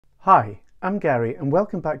Hi, I'm Gary and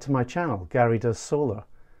welcome back to my channel, Gary Does Solar.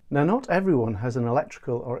 Now, not everyone has an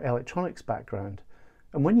electrical or electronics background,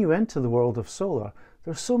 and when you enter the world of solar,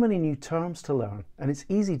 there are so many new terms to learn and it's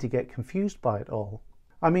easy to get confused by it all.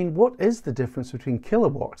 I mean, what is the difference between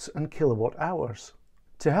kilowatts and kilowatt hours?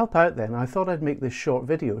 To help out then, I thought I'd make this short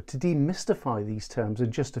video to demystify these terms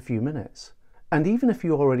in just a few minutes. And even if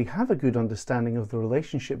you already have a good understanding of the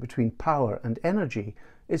relationship between power and energy,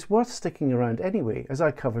 it's worth sticking around anyway as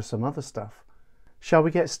I cover some other stuff. Shall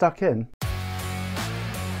we get stuck in?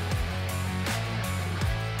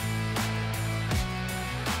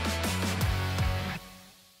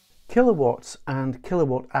 Kilowatts and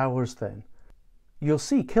kilowatt hours then. You'll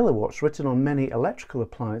see kilowatts written on many electrical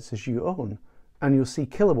appliances you own, and you'll see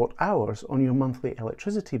kilowatt hours on your monthly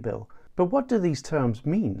electricity bill. But what do these terms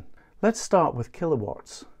mean? Let's start with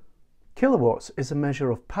kilowatts. Kilowatts is a measure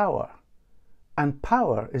of power, and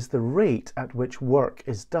power is the rate at which work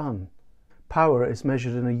is done. Power is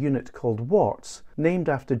measured in a unit called watts, named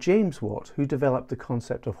after James Watt, who developed the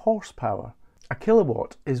concept of horsepower. A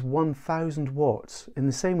kilowatt is 1000 watts, in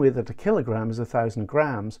the same way that a kilogram is 1000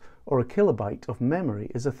 grams, or a kilobyte of memory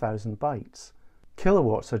is 1000 bytes.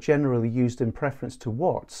 Kilowatts are generally used in preference to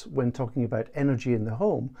watts when talking about energy in the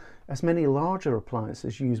home, as many larger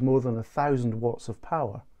appliances use more than 1000 watts of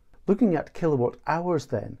power. Looking at kilowatt hours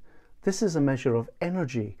then, this is a measure of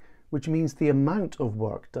energy, which means the amount of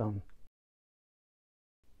work done.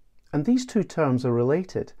 And these two terms are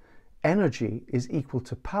related. Energy is equal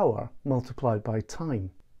to power multiplied by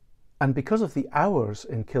time. And because of the hours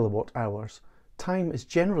in kilowatt hours, time is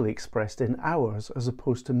generally expressed in hours as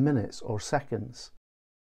opposed to minutes or seconds.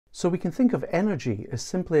 So we can think of energy as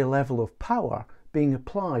simply a level of power being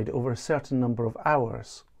applied over a certain number of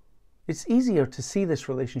hours. It's easier to see this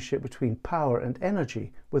relationship between power and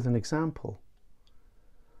energy with an example.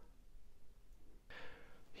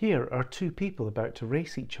 Here are two people about to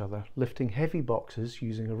race each other, lifting heavy boxes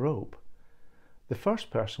using a rope. The first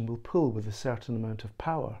person will pull with a certain amount of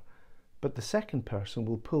power, but the second person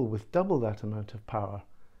will pull with double that amount of power.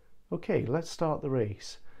 Okay, let's start the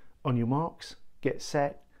race. On your marks, get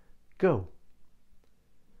set, go.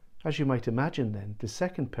 As you might imagine then, the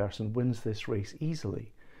second person wins this race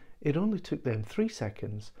easily. It only took them 3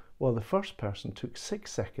 seconds, while the first person took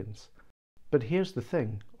 6 seconds. But here's the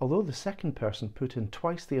thing, although the second person put in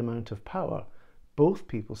twice the amount of power, both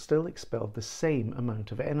people still expelled the same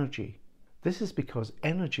amount of energy. This is because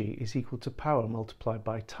energy is equal to power multiplied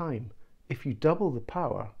by time. If you double the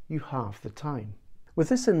power, you halve the time. With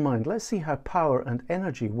this in mind, let's see how power and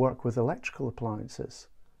energy work with electrical appliances.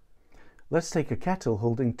 Let's take a kettle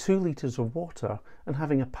holding 2 litres of water and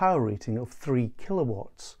having a power rating of 3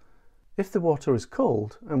 kilowatts. If the water is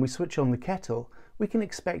cold and we switch on the kettle, we can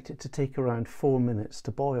expect it to take around 4 minutes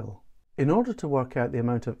to boil. In order to work out the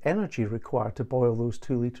amount of energy required to boil those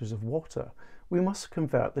 2 litres of water, we must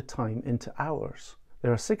convert the time into hours.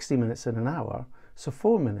 There are 60 minutes in an hour, so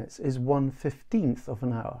 4 minutes is 1/15 of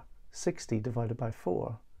an hour, 60 divided by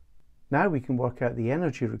 4. Now we can work out the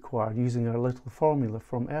energy required using our little formula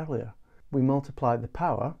from earlier. We multiply the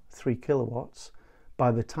power, 3 kilowatts,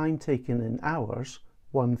 by the time taken in hours,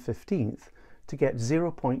 1/15, to get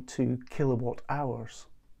 0.2 kilowatt hours.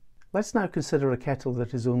 Let's now consider a kettle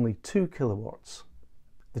that is only 2 kilowatts.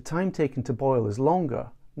 The time taken to boil is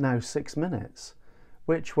longer, now 6 minutes,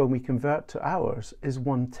 which when we convert to hours is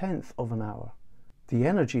 1/10 of an hour. The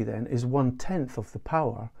energy then is 1/10 of the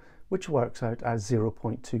power, which works out as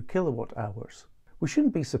 0.2 kilowatt hours. We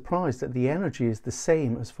shouldn't be surprised that the energy is the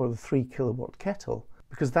same as for the 3 kilowatt kettle,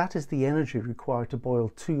 because that is the energy required to boil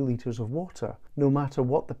 2 litres of water, no matter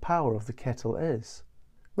what the power of the kettle is.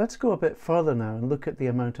 Let's go a bit further now and look at the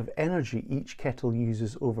amount of energy each kettle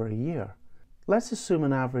uses over a year. Let's assume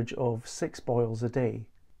an average of 6 boils a day.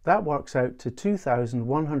 That works out to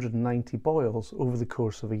 2,190 boils over the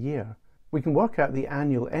course of a year. We can work out the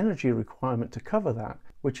annual energy requirement to cover that,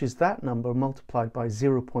 which is that number multiplied by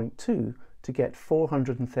 0.2 to get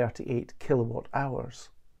 438 kilowatt hours.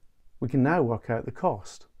 We can now work out the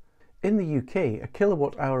cost. In the UK, a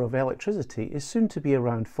kilowatt hour of electricity is soon to be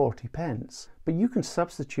around 40 pence, but you can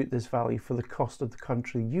substitute this value for the cost of the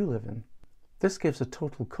country you live in. This gives a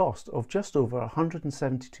total cost of just over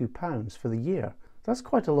 £172 for the year. That's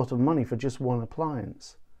quite a lot of money for just one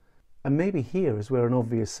appliance. And maybe here is where an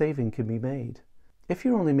obvious saving can be made. If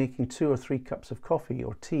you're only making 2 or 3 cups of coffee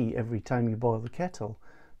or tea every time you boil the kettle,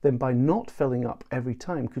 then by not filling up every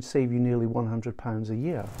time could save you nearly £100 a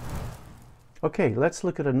year. Okay, let's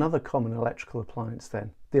look at another common electrical appliance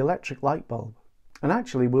then, the electric light bulb. And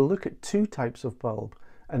actually we'll look at 2 types of bulb,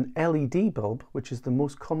 an LED bulb, which is the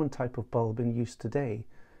most common type of bulb in use today,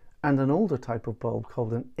 and an older type of bulb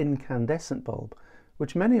called an incandescent bulb,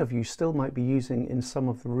 which many of you still might be using in some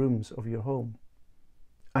of the rooms of your home.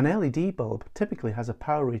 An LED bulb typically has a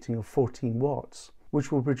power rating of 14 watts,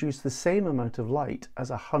 which will produce the same amount of light as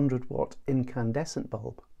a 100-watt incandescent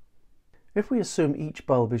bulb. If we assume each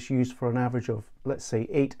bulb is used for an average of, let's say,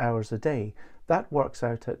 8 hours a day, that works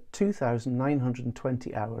out at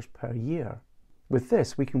 2,920 hours per year. With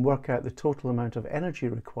this, we can work out the total amount of energy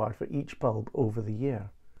required for each bulb over the year.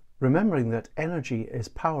 Remembering that energy is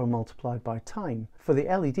power multiplied by time, for the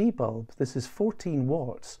LED bulb this is 14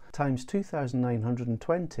 watts times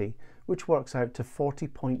 2,920, which works out to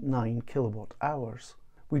 40.9 kilowatt hours.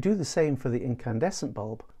 We do the same for the incandescent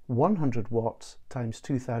bulb, 100 watts times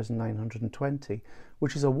 2,920,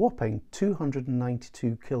 which is a whopping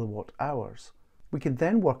 292 kilowatt hours. We can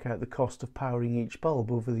then work out the cost of powering each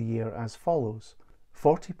bulb over the year as follows.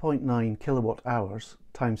 40.9 kilowatt hours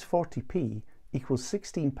times 40p equals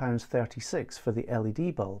 £16.36 for the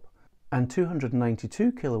LED bulb, and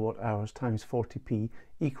 292 kilowatt hours times 40p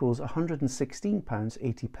equals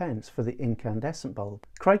 £116.80 for the incandescent bulb.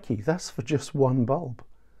 Crikey, that's for just one bulb.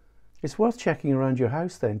 It's worth checking around your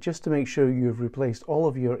house then, just to make sure you've replaced all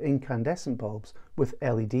of your incandescent bulbs with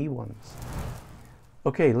LED ones.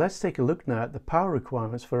 Okay, let's take a look now at the power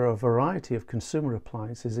requirements for a variety of consumer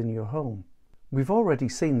appliances in your home. We've already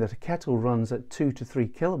seen that a kettle runs at 2 to 3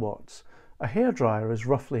 kilowatts. A hairdryer is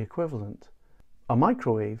roughly equivalent. A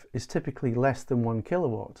microwave is typically less than 1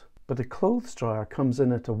 kilowatt, but a clothes dryer comes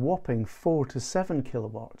in at a whopping 4 to 7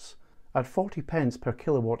 kilowatts. At 40 pence per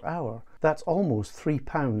kilowatt hour, that's almost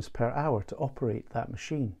 £3 per hour to operate that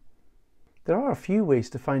machine. There are a few ways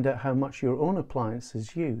to find out how much your own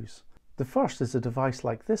appliances use. The first is a device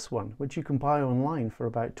like this one, which you can buy online for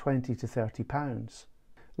about £20 to £30.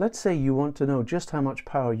 Let's say you want to know just how much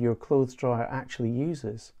power your clothes dryer actually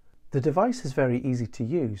uses. The device is very easy to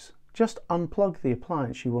use. Just unplug the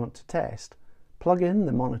appliance you want to test, plug in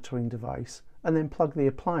the monitoring device, and then plug the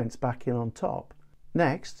appliance back in on top.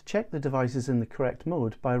 Next, check the device is in the correct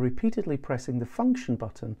mode by repeatedly pressing the function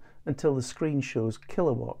button until the screen shows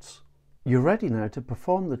kilowatts. You're ready now to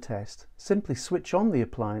perform the test. Simply switch on the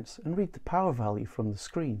appliance and read the power value from the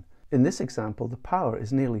screen. In this example, the power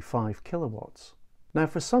is nearly 5 kilowatts. Now,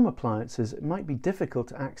 for some appliances, it might be difficult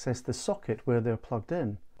to access the socket where they're plugged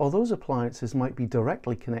in, or those appliances might be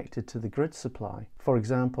directly connected to the grid supply, for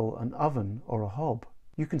example, an oven or a hob.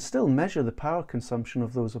 You can still measure the power consumption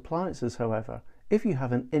of those appliances, however, if you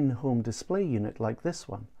have an in-home display unit like this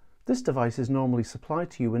one. This device is normally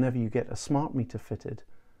supplied to you whenever you get a smart meter fitted.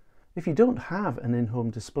 If you don't have an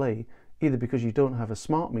in-home display, either because you don't have a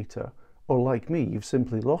smart meter, or like me, you've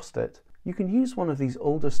simply lost it, you can use one of these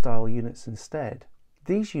older style units instead.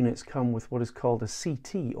 These units come with what is called a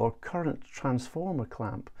CT, or current transformer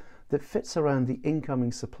clamp, that fits around the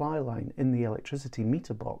incoming supply line in the electricity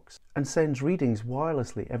meter box and sends readings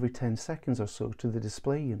wirelessly every 10 seconds or so to the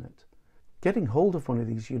display unit. Getting hold of one of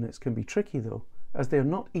these units can be tricky though, as they are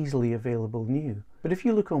not easily available new, but if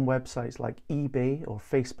you look on websites like eBay or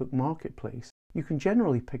Facebook Marketplace, you can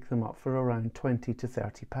generally pick them up for around £20 to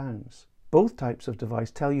 £30. Both types of device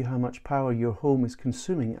tell you how much power your home is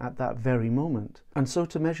consuming at that very moment, and so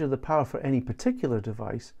to measure the power for any particular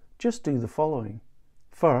device, just do the following.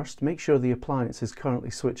 First, make sure the appliance is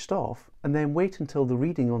currently switched off, and then wait until the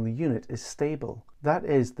reading on the unit is stable. That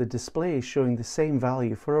is, the display is showing the same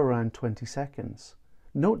value for around 20 seconds.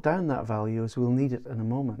 Note down that value as we'll need it in a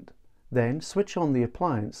moment. Then switch on the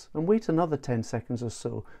appliance and wait another 10 seconds or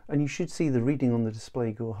so, and you should see the reading on the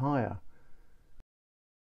display go higher.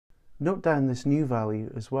 Note down this new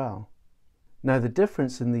value as well. Now, the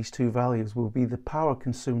difference in these two values will be the power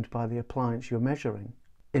consumed by the appliance you're measuring.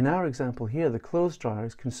 In our example here, the clothes dryer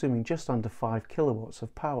is consuming just under 5 kilowatts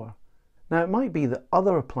of power. Now, it might be that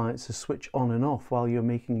other appliances switch on and off while you're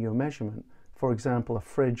making your measurement, for example a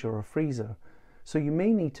fridge or a freezer, so you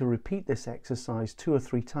may need to repeat this exercise 2 or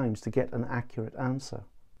 3 times to get an accurate answer.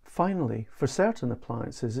 Finally, for certain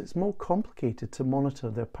appliances it's more complicated to monitor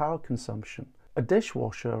their power consumption. A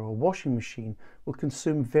dishwasher or washing machine will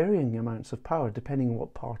consume varying amounts of power depending on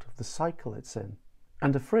what part of the cycle it's in.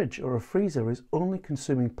 And a fridge or a freezer is only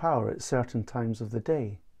consuming power at certain times of the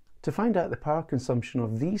day. To find out the power consumption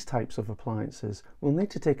of these types of appliances, we'll need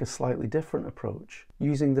to take a slightly different approach,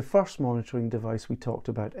 using the first monitoring device we talked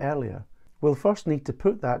about earlier. We'll first need to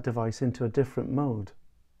put that device into a different mode.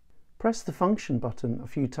 Press the function button a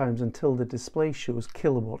few times until the display shows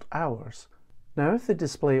kilowatt hours. Now, if the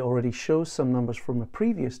display already shows some numbers from a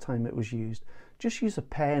previous time it was used, just use a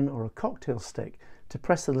pen or a cocktail stick to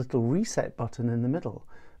press the little reset button in the middle,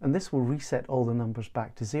 and this will reset all the numbers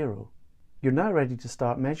back to 0. You're now ready to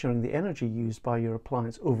start measuring the energy used by your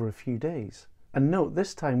appliance over a few days. And note,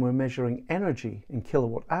 this time we're measuring energy in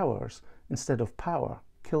kilowatt hours instead of power,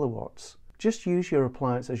 kilowatts. Just use your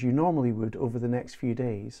appliance as you normally would over the next few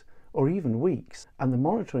days, or even weeks, and the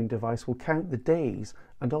monitoring device will count the days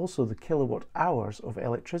and also the kilowatt hours of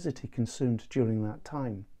electricity consumed during that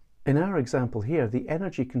time. In our example here, the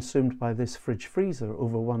energy consumed by this fridge freezer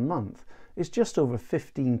over 1 month is just over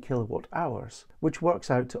 15 kilowatt hours, which works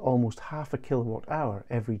out to almost half a kilowatt hour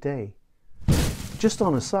every day. Just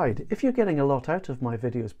on a side, if you're getting a lot out of my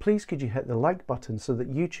videos, please could you hit the like button so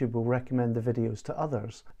that YouTube will recommend the videos to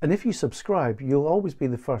others. And if you subscribe, you'll always be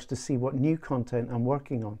the first to see what new content I'm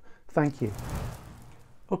working on. Thank you.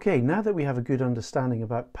 Okay, now that we have a good understanding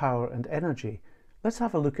about power and energy, let's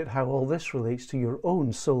have a look at how all this relates to your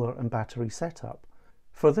own solar and battery setup.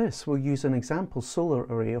 For this, we'll use an example solar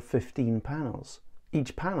array of 15 panels.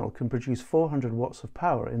 Each panel can produce 400 watts of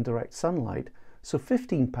power in direct sunlight, so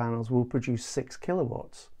 15 panels will produce 6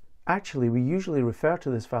 kilowatts. Actually, we usually refer to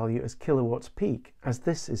this value as kilowatts peak, as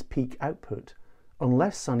this is peak output. On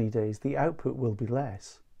less sunny days, the output will be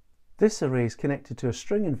less. This array is connected to a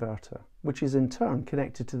string inverter, which is in turn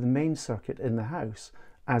connected to the main circuit in the house,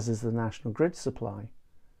 as is the national grid supply.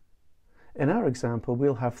 In our example,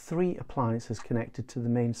 we'll have 3 appliances connected to the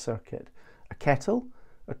main circuit: a kettle,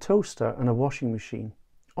 a toaster and a washing machine.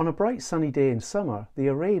 On a bright sunny day in summer, the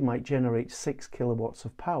array might generate 6 kilowatts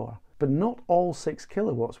of power, but not all 6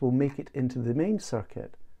 kilowatts will make it into the main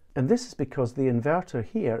circuit. And this is because the inverter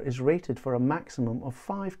here is rated for a maximum of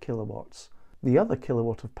 5 kilowatts. The other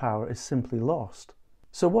kilowatt of power is simply lost.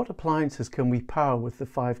 So what appliances can we power with the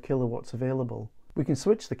 5 kilowatts available? We can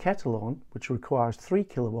switch the kettle on, which requires 3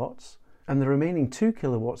 kilowatts, and the remaining 2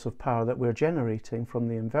 kilowatts of power that we're generating from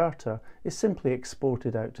the inverter is simply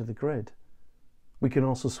exported out to the grid. We can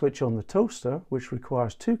also switch on the toaster, which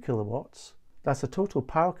requires 2 kilowatts. That's a total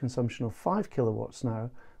power consumption of 5 kilowatts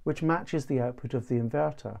now, which matches the output of the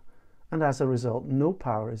inverter, and as a result, no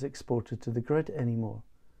power is exported to the grid anymore.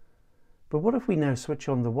 But what if we now switch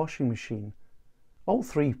on the washing machine? All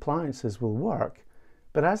 3 appliances will work,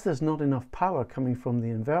 but as there's not enough power coming from the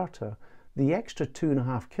inverter, the extra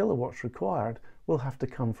 2.5 kilowatts required will have to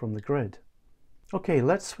come from the grid. Okay,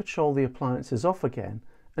 let's switch all the appliances off again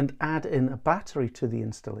and add in a battery to the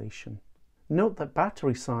installation. Note that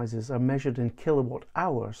battery sizes are measured in kilowatt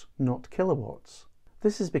hours, not kilowatts.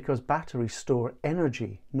 This is because batteries store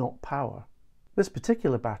energy, not power. This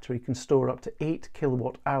particular battery can store up to 8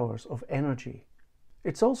 kilowatt hours of energy.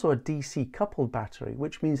 It's also a DC coupled battery,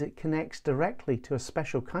 which means it connects directly to a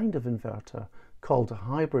special kind of inverter called a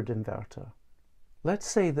hybrid inverter. Let's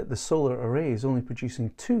say that the solar array is only producing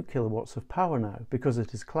 2 kilowatts of power now because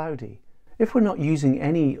it is cloudy. If we're not using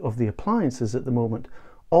any of the appliances at the moment,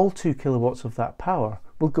 all 2 kilowatts of that power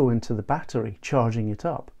will go into the battery, charging it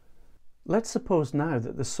up. Let's suppose now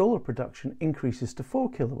that the solar production increases to 4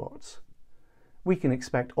 kilowatts. We can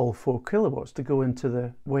expect all 4 kilowatts to go into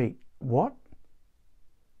the... Wait, what?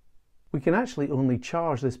 We can actually only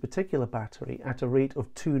charge this particular battery at a rate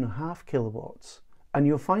of 2.5 kilowatts. And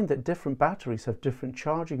you'll find that different batteries have different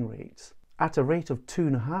charging rates. At a rate of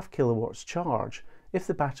 2.5 kilowatts charge, if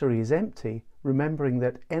the battery is empty, remembering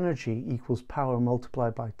that energy equals power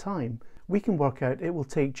multiplied by time, we can work out it will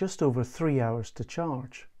take just over 3 hours to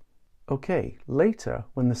charge. Okay, later,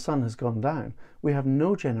 when the sun has gone down, we have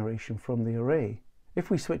no generation from the array. If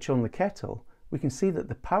we switch on the kettle, we can see that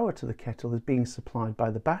the power to the kettle is being supplied by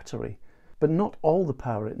the battery, but not all the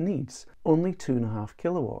power it needs, only 2.5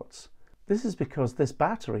 kilowatts. This is because this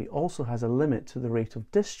battery also has a limit to the rate of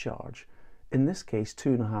discharge, in this case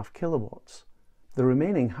 2.5 kilowatts. The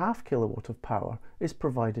remaining half kilowatt of power is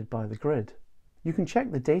provided by the grid. You can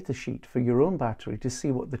check the datasheet for your own battery to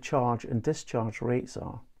see what the charge and discharge rates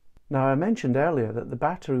are. Now, I mentioned earlier that the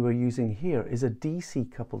battery we're using here is a DC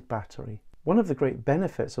coupled battery. One of the great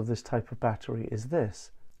benefits of this type of battery is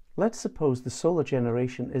this. Let's suppose the solar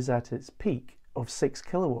generation is at its peak of 6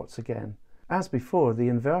 kilowatts again. As before, the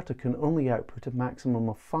inverter can only output a maximum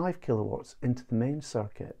of 5 kilowatts into the main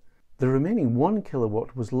circuit. The remaining 1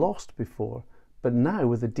 kilowatt was lost before, but now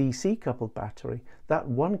with a DC coupled battery, that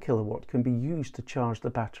 1 kilowatt can be used to charge the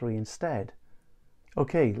battery instead.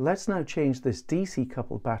 Okay, let's now change this DC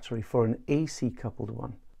coupled battery for an AC coupled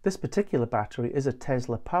one. This particular battery is a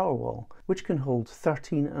Tesla Powerwall, which can hold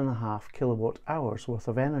 13.5 kilowatt hours worth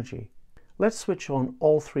of energy. Let's switch on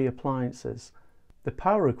all 3 appliances. The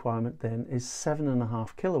power requirement then is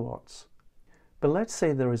 7.5 kilowatts. But let's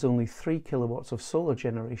say there is only 3 kilowatts of solar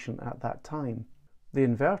generation at that time. The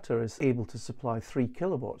inverter is able to supply 3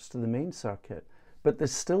 kilowatts to the main circuit, but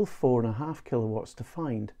there's still 4.5 kilowatts to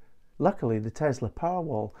find. Luckily, the Tesla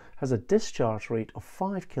Powerwall has a discharge rate of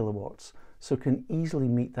 5 kilowatts, so can easily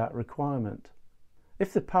meet that requirement.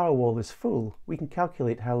 If the Powerwall is full, we can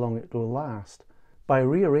calculate how long it will last. By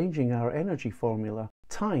rearranging our energy formula,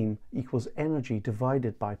 time equals energy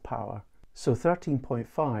divided by power. So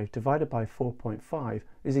 13.5 divided by 4.5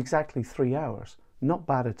 is exactly 3 hours. Not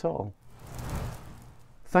bad at all.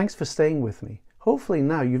 Thanks for staying with me. Hopefully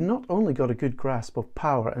now you've not only got a good grasp of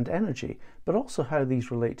power and energy, but also how these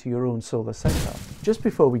relate to your own solar setup. Just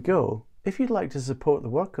before we go, if you'd like to support the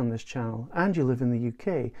work on this channel and you live in the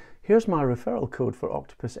UK, here's my referral code for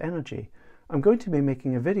Octopus Energy. I'm going to be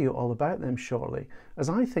making a video all about them shortly, as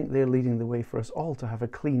I think they're leading the way for us all to have a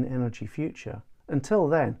clean energy future. Until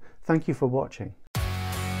then, thank you for watching.